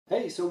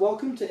Hey, so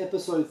welcome to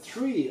episode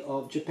 3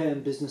 of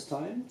Japan Business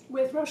Time.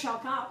 With Rochelle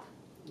Kopp.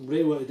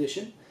 Reiwa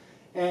edition.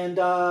 And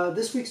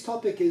this week's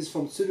topic is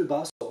from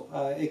Tsurubaso.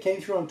 It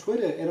came through on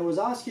Twitter and it was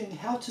asking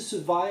how to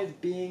survive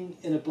being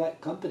in a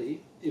black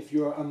company if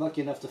you're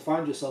unlucky enough to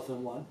find yourself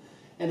in one.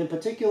 And in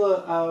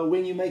particular,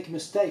 when you make a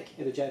mistake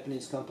at a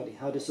Japanese company,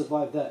 how to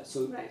survive that.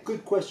 So right.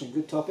 Good question,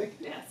 good topic.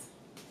 Yes.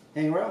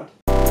 Hang around.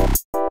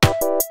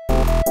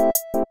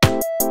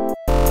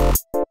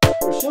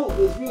 Rochelle,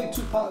 there's really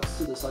two parts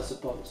to this, I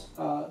suppose.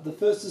 The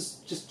first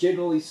is just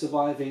generally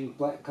surviving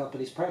black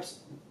companies, perhaps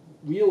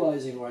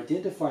realizing or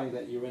identifying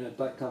that you're in a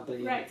black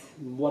company, right.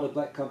 And what a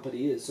black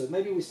company is. So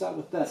maybe we start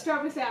with that. Let's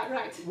start with that,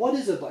 right. What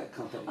is a black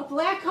company? A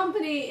black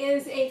company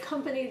is a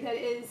company that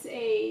is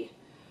a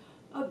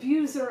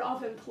abuser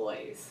of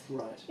employees.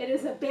 Right. It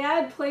is a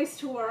bad place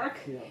to work.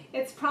 Yeah.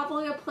 It's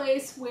probably a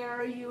place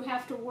where you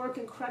have to work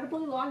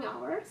incredibly long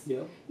hours. Yeah.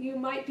 You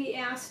might be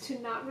asked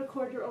to not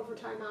record your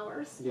overtime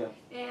hours. Yeah.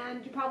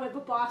 And you probably have a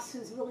boss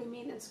who's really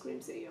mean and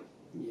screams at you.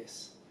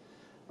 Yes.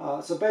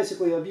 So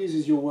basically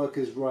abuses your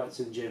workers' rights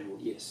in general,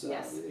 yes.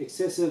 Yes.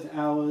 Excessive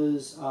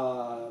hours,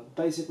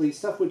 basically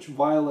stuff which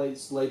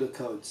violates labor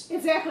codes.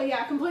 Exactly,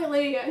 yeah.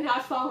 Completely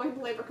not following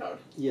the labor code.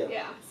 Yeah.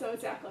 Yeah, so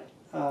exactly.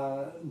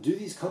 Do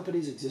these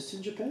companies exist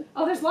in Japan?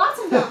 Oh, there's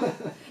lots of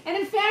them. And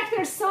in fact,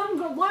 there's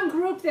one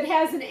group that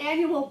has an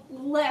annual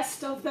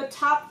list of the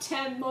top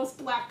 10 most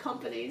black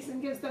companies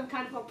and gives them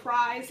kind of a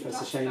prize.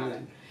 That's a shame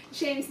then.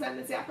 Shames them,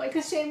 exactly,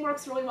 because shame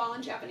works really well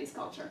in Japanese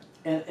culture.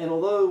 And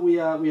although we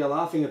are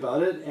laughing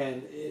about it,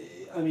 and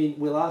I mean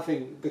we're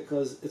laughing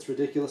because it's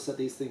ridiculous that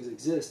these things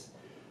exist.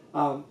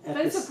 But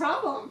it's a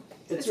problem.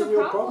 It's a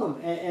real problem.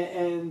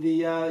 And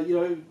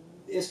the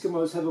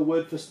Eskimos have a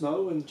word for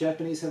snow, and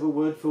Japanese have a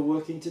word for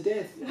working to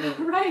death.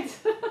 Right.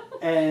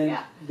 And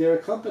yeah. There are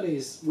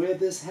companies where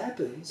this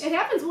happens. It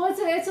happens. Well,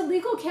 it's a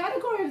legal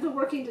category of the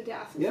working to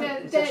death. Yeah,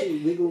 it's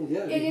actually legal.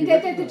 Yeah,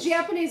 that the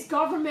Japanese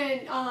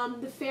government,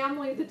 the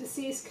family of the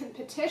deceased can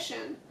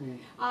petition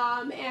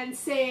and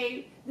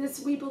say this.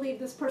 We believe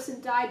this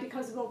person died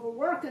because of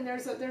overwork, and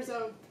there's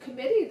a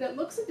committee that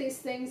looks at these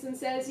things and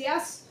says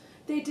yes,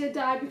 they did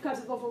die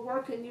because of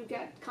overwork, and you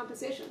get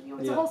compensation.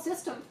 It's a whole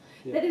system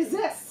that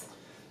exists.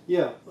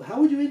 Yeah.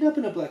 How would you end up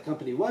in a black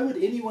company? Why would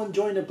anyone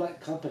join a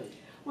black company?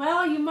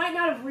 Well, you might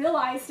not have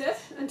realized it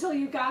until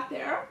you got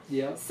there.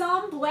 Yeah.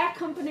 Some black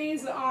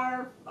companies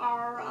are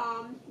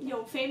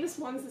famous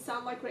ones that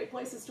sound like great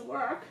places to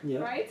work,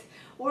 right?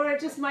 Or it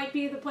just might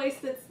be the place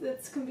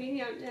that's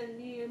convenient and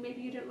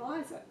maybe you didn't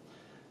realize it.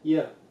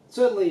 Yeah.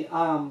 Certainly,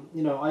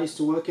 I used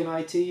to work in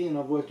IT, and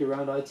I've worked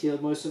around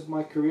IT most of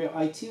my career.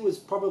 IT was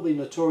probably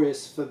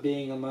notorious for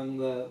being among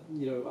the,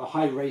 a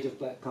high rate of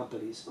black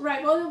companies.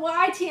 Right. Well,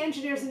 IT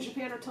engineers in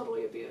Japan are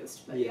totally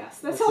abused. But yes,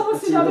 that's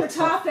almost another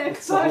topic.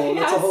 That's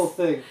a whole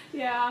thing.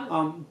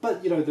 Yeah.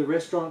 But the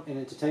restaurant and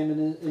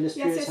entertainment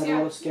industry has had a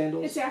lot of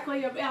scandals.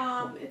 Exactly.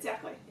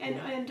 Exactly.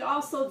 And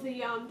also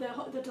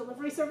the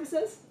delivery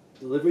services.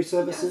 Delivery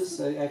services.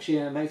 Yes. Actually,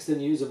 it makes the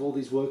news of all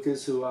these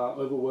workers who are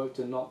overworked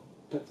and not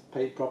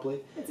paid properly.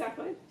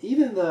 Exactly.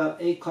 Even the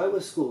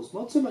Eikaiwa schools,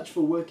 not so much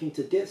for working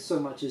to death so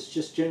much as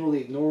just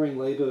generally ignoring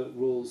labor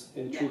rules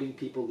and treating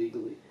people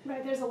legally.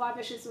 Right, there's a lot of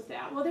issues with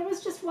that. Well, there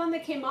was just one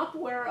that came up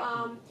where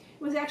it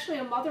was actually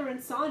a mother and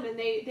son, and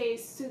they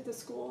sued the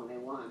school and they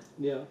won.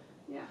 Yeah.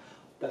 Yeah.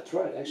 That's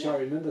right. Actually, I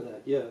remember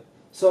that. Yeah.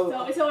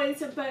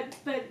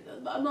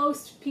 But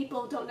most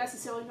people don't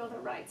necessarily know their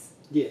rights.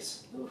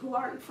 Yes. Who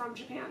aren't from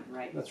Japan,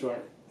 right? That's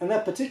right. In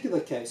that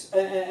particular case,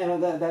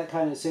 and that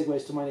kind of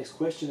segues to my next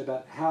question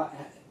about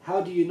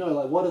how do you know,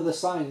 like, what are the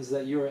signs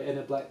that you're in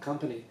a black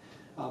company?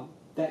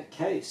 That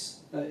case,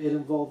 it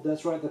involved,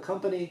 that's right, the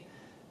company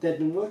that had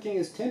been working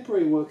as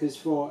temporary workers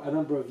for a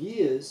number of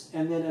years,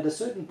 and then at a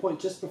certain point,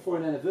 just before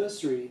an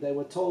anniversary, they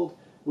were told,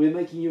 we're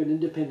making you an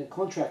independent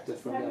contractor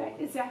from now on. Right,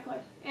 exactly.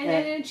 And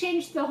it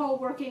changed the whole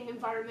working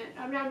environment.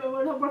 I mean,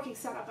 the working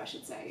setup, I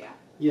should say,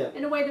 Yeah.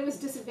 In a way that was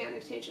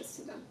disadvantageous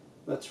to them.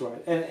 That's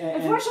right.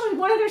 Unfortunately,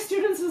 one of their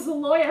students was a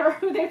lawyer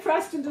who they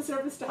pressed into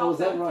service to help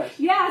them. Oh, is that right?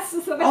 Yes,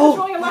 so that was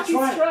really a lucky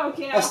stroke.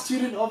 Yeah. A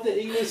student of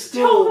the English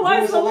school who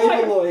was a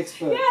labor law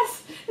expert.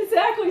 Yes,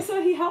 exactly.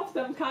 So he helped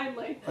them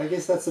kindly. I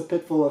guess that's the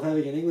pitfall of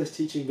having an English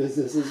teaching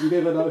business, is you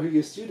never know who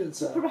your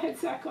students are. Right,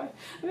 exactly.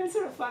 I mean, it's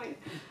sort of funny.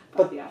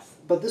 But yes.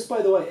 But this,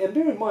 by the way, and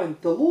bear in mind,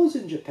 the laws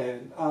in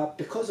Japan,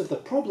 because of the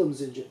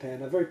problems in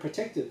Japan, are very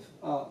protective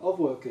of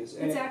workers.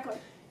 Exactly.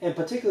 And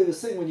particularly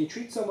this thing, when you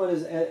treat someone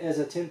as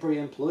a temporary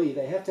employee,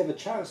 they have to have a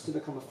chance to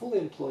become a full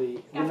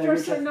employee. After a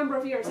certain number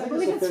of years. I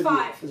believe it's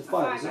 5. Is it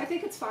 5? I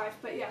think it's 5,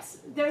 but yes.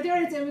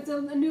 It's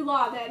a new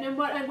law. And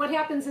what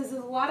happens is a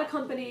lot of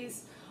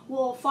companies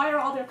will fire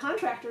all their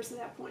contractors at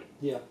that point.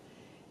 Yeah.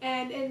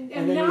 And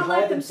then not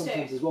let them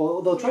sometimes stay. as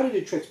well. They'll try to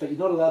do tricks, but you're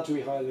not allowed to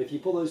rehire them. If you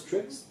pull those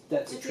tricks,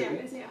 that's a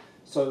trigger. Yeah.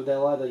 So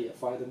they'll either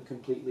fire them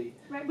completely.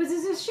 Right, which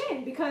is a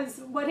shame,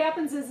 because what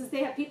happens is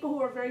they have people who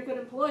are very good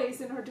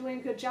employees and are doing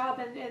a good job,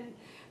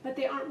 but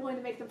they aren't willing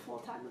to make them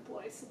full-time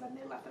employees, so then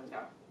they let them go.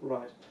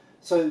 Right.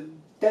 So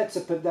that's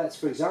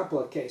for example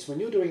a case when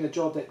you're doing a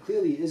job that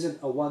clearly isn't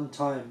a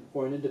one-time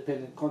or an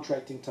independent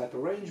contracting type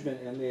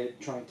arrangement, and they're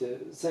trying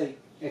to say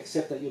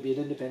accept that you'll be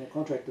an independent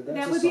contractor.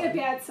 That would be a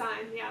bad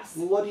sign. Yes.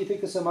 Well, what do you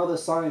think are some other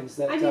signs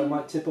that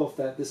might tip off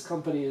that this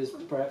company is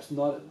perhaps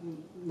not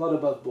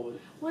above board?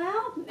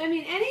 Well, I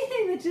mean,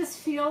 anything that just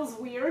feels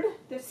weird,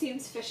 that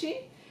seems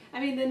fishy. I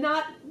mean,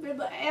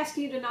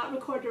 asking you to not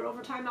record your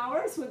overtime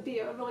hours would be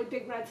a really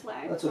big red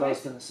flag. That's what I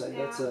was going to say.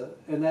 Yeah.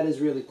 And that is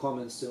really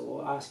common still.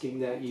 Or asking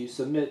that you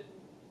submit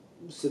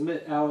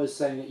hours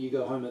saying that you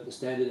go home at the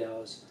standard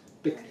hours.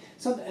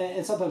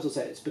 And sometimes they'll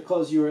say it's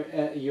because you're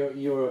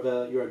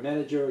a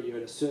manager, or you're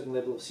at a certain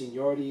level of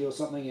seniority or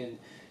something, and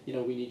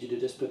we need you to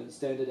just put in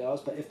standard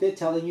hours. But if they're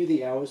telling you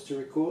the hours to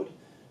record,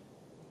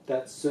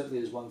 that certainly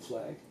is one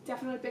flag.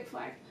 Definitely a big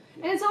flag.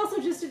 Yeah. And it's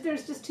also just if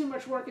there's just too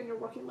much work and you're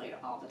working late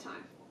all the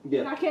time.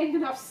 Yeah. You're not getting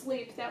enough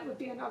sleep, that would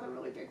be another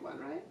really big one,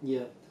 right?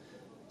 Yeah.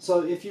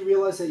 So if you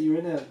realize that you're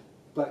in a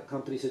black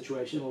company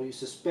situation, or you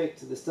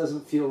suspect this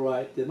doesn't feel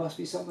right, there must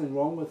be something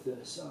wrong with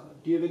this.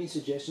 Do you have any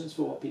suggestions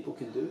for what people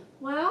can do?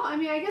 Well, I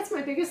mean, I guess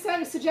my biggest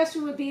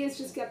suggestion would be is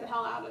just get the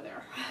hell out of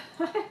there.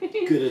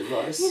 Good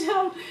advice.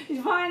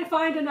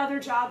 Find another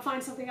job,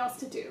 find something else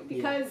to do,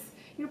 because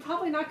you're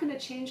probably not going to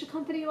change a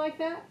company like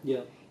that.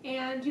 Yeah.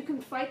 And you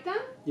can fight them.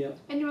 Yeah.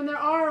 And there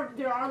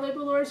are labor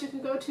lawyers you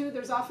can go to.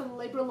 There's often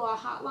labor law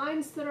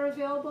hotlines that are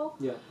available.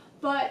 Yeah.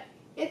 But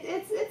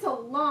it's a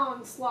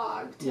long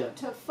slog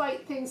to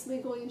fight things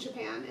legally in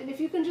Japan. And if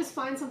you can just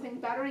find something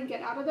better and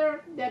get out of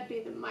there, that'd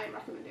be my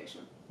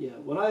recommendation. Yeah.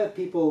 When I have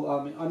people,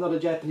 I'm not a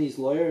Japanese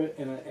lawyer,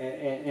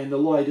 and the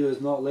law I do is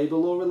not labor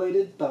law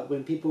related. But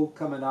when people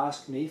come and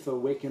ask me for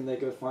where can they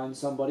go find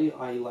somebody,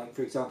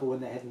 for example, when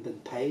they haven't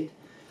been paid,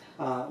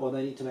 or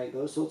they need to make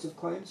those sorts of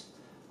claims.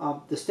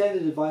 The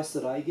standard advice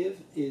that I give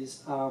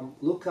is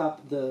look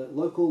up the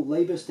local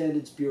Labor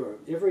Standards Bureau.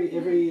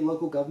 Every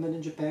local government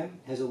in Japan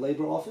has a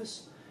labor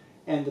office,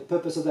 and the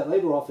purpose of that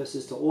labor office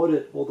is to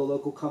audit all the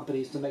local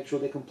companies to make sure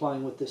they're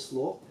complying with this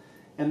law.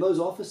 And those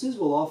offices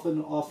will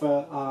often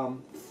offer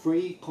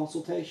free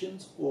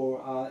consultations,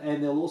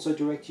 and they'll also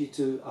direct you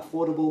to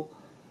affordable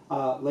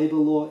labor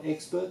law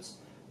experts.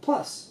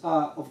 Plus,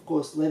 of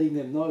course, letting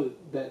them know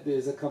that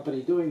there's a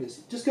company doing this.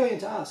 Just going in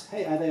to ask,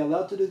 hey, are they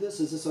allowed to do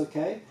this? Is this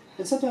okay?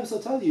 And sometimes they'll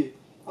tell you,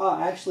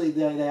 actually,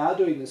 they are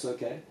doing this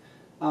okay.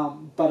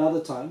 But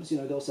other times,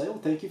 they'll say, oh,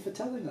 thank you for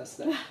telling us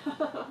that.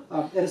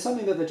 And it's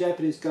something that the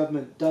Japanese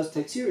government does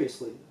take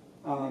seriously.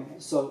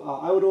 So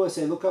I would always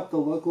say look up the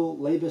local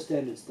labor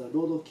standards, the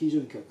Rodo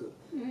Kijun Kyoku,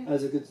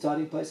 as a good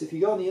starting place. If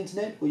you go on the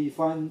internet or you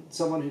find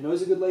someone who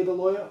knows a good labor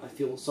lawyer, I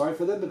feel sorry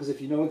for them, because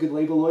if you know a good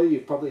labor lawyer,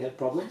 you've probably had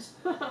problems.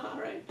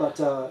 Right. But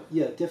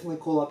definitely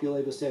call up your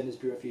labor standards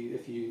bureau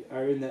if you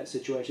are in that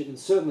situation, and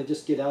certainly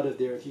just get out of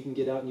there if you can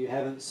get out and you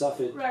haven't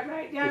suffered.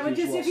 Right. Yeah,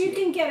 if you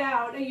can get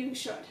out, you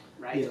should.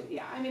 Right.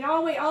 Yeah. I mean,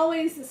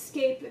 always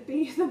escape would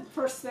be the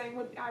first thing.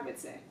 I would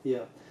say.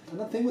 Yeah.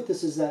 Another thing with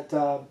this is that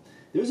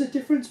there is a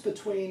difference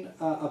between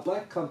a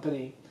black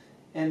company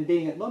and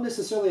being not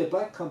necessarily a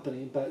black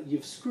company, but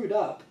you've screwed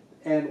up,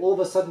 and all of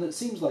a sudden it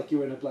seems like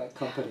you're in a black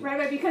company.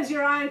 Right, because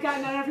you're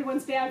gotten on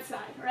everyone's bad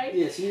side, right?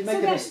 Yeah, so you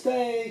make a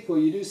mistake, or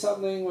you do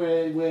something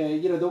where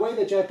the way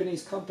that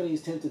Japanese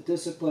companies tend to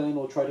discipline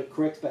or try to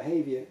correct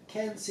behavior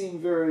can seem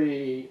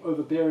very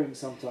overbearing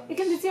sometimes. It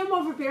can seem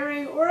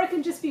overbearing, or it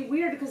can just be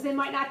weird because they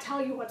might not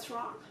tell you what's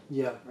wrong.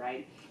 Yeah.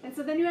 Right? And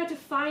so then you have to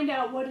find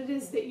out what it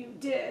is that you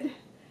did.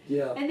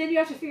 Yeah. And then you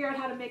have to figure out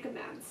how to make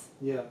amends.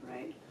 Yeah.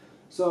 Right?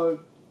 So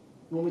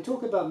when we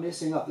talk about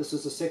messing up, this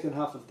is the second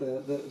half of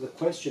the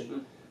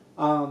question.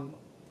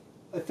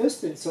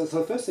 First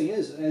thing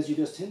is, as you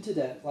just hinted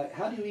at,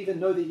 how do you even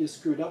know that you're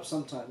screwed up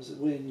sometimes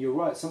when you're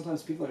right?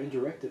 Sometimes people are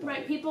indirect about it.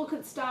 Right, people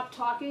could stop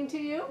talking to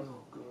you.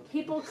 Oh, God.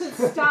 People could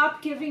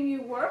stop giving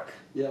you work.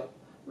 Yeah.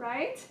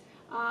 Right?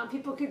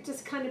 People could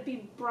just kind of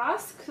be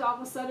brusque. All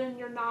of a sudden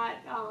you're not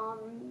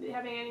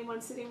having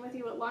anyone sitting with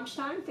you at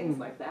lunchtime, things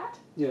like that.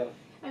 Yeah.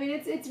 I mean,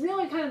 it's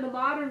really kind of the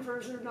modern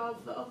version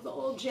of the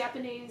old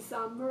Japanese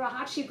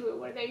murahachibu,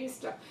 where they used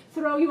to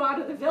throw you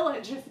out of the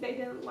village if they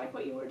didn't like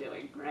what you were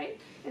doing,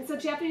 right? And so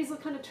Japanese will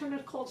kind of turn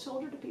a cold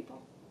shoulder to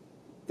people.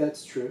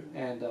 That's true,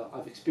 and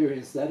I've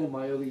experienced that in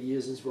my early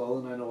years as well,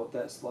 and I know what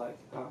that's like.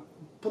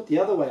 Put the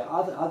other way,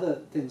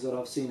 other things that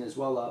I've seen as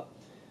well are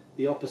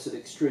the opposite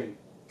extreme,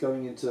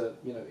 going into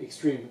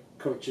extreme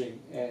coaching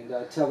and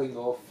telling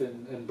off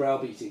and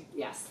browbeating.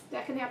 Yes,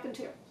 that can happen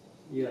too.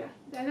 Yeah.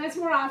 And that's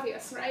more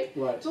obvious, right?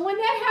 Right. But when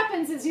that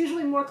happens, it's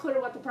usually more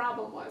clear what the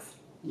problem was.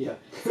 Yeah.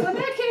 So in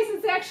that case,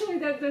 it's actually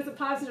that there's a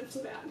positive to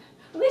that.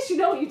 At least you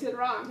know what you did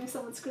wrong. There's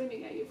someone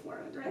screaming at you for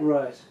it, right?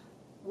 Right.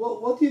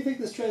 Well, what do you think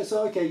this trend?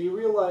 So, okay, you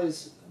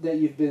realize that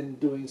you've been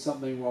doing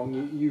something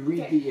wrong. You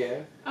read the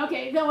air.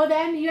 Okay. Well,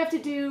 then you have to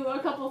do a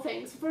couple of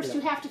things. First,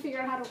 you have to figure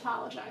out how to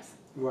apologize.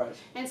 Right.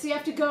 And so you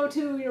have to go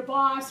to your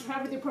boss or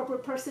whoever the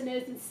appropriate person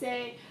is and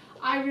say,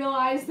 I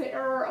realize the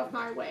error of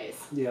my ways.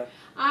 Yeah.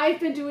 I've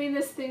been doing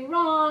this thing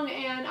wrong,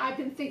 and I've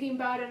been thinking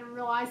about it and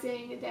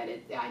realizing that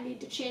I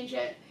need to change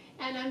it.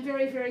 And I'm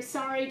very, very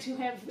sorry to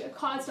have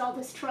caused all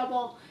this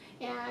trouble.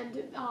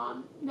 and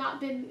not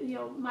been,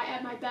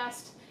 at my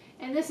best.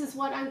 And this is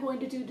what I'm going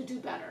to do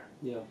better.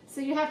 Yeah. So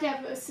you have to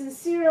have a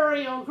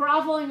sincere,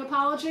 groveling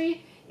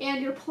apology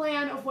and your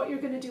plan of what you're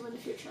going to do in the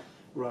future.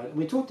 Right. And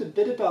we talked a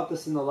bit about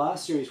this in the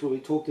last series where we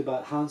talked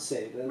about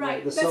Hansei,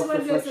 right. the That's what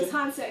it self-reflection. is. It's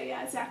Hansei.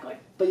 Yeah, exactly.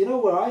 But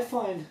where I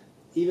find,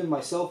 even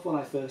myself when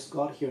I first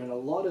got here, and a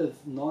lot of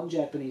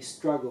non-Japanese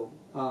struggle,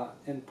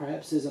 and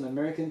perhaps there's an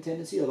American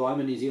tendency, although I'm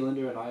a New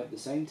Zealander and I have the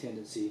same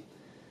tendency,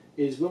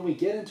 is when we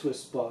get into a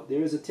spot,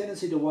 there is a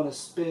tendency to want to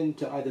spin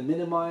to either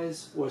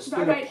minimize or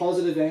spin a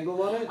positive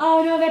angle on it.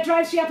 Oh no, that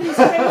drives Japanese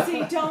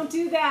crazy. Don't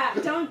do that.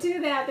 Don't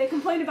do that. They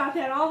complain about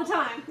that all the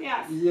time.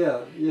 Yes.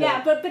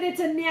 Yeah, but it's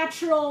a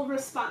natural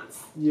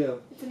response. Yeah.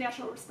 It's a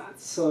natural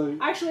response. So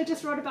I actually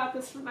just wrote about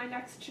this for my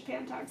next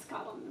Japan Times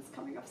column that's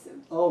coming up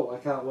soon. Oh, I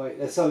can't wait.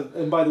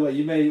 And by the way,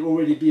 you may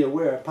already be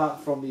aware,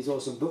 apart from these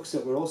awesome books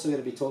that we're also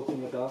going to be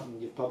talking about,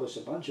 and you've published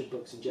a bunch of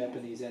books in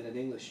Japanese and in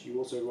English, you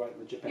also write in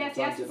the Japan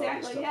Times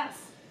about this stuff. Yes.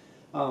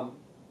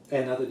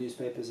 And other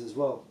newspapers as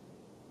well.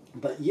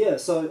 But yeah,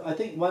 so I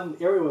think one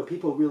area where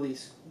people really,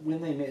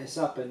 when they mess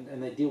up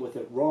and they deal with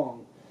it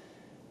wrong,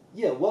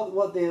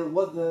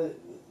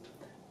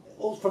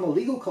 from a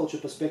legal culture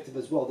perspective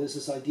as well, there's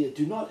this idea: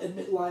 do not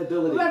admit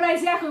liability. Right,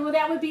 exactly. Well,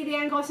 that would be the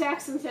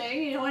Anglo-Saxon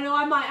thing. I know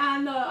on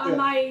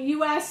my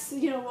U.S.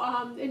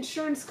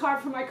 Insurance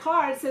card for my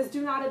car it says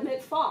 "do not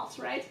admit fault."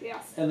 Right?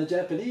 Yes. And the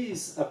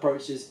Japanese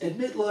approach is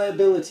admit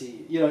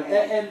liability. Or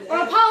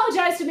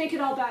apologize to make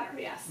it all better.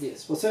 Yes.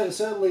 Yes. Well,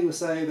 certainly we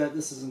say that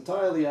this is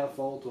entirely our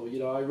fault, or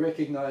I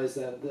recognize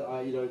that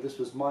this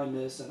was my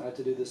miss and I had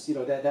to do this.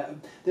 That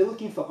they're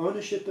looking for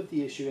ownership of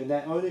the issue, and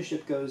that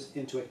ownership goes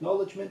into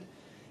acknowledgement.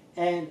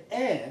 And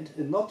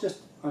not just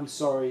I'm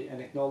sorry and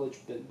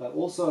acknowledgement, but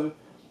also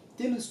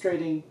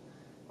demonstrating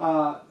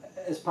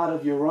as part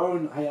of your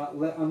own, hey, I'm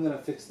going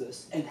to fix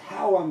this, and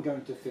how I'm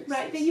going to fix this.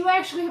 Right, that you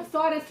actually have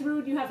thought it through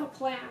and you have a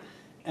plan.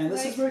 And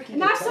this is where it can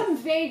not get tough. some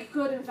vague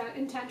good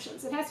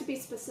intentions. It has to be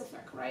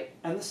specific, right?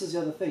 And this is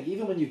the other thing.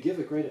 Even when you give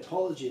a great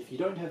apology, if you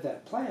don't have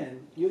that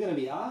plan, you're going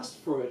to be asked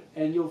for it,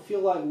 and you'll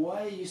feel like,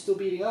 why are you still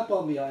beating up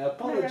on me? I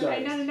apologize.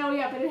 Right. No,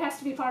 yeah, but it has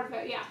to be part of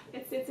it. Yeah,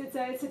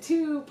 it's a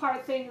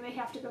two-part thing, and they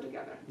have to go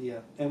together. Yeah,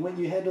 and when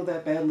you handle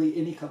that badly,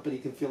 any company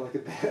can feel like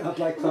a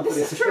black company.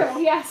 This is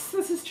true. Yes,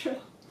 this is true.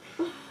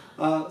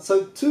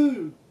 So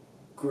two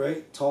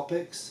great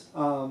topics,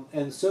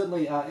 and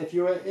certainly if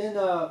you're in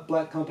a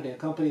black company, a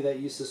company that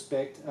you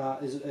suspect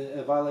is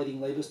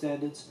violating labor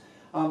standards,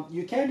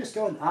 you can just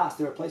go and ask.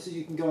 There are places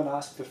you can go and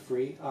ask for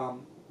free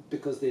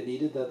because they're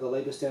needed. The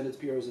labor standards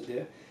bureaus are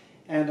there,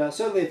 and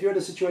certainly if you're in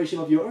a situation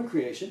of your own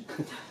creation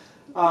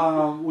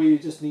where you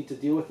just need to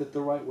deal with it the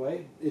right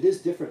way, it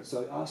is different.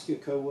 So ask your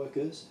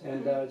co-workers,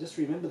 and just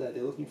remember that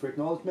they're looking for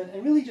acknowledgement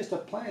and really just a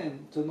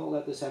plan to not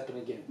let this happen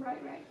again.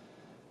 Right.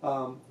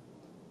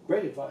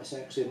 Great advice,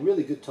 actually, and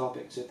really good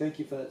topic. So thank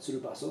you for that,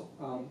 Tsurubaso.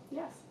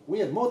 Yes. We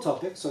have more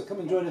topics, so come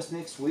and join us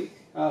next week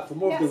for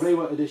more of the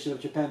Reiwa edition of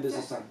Japan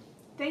Business Time.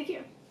 Thank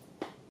you.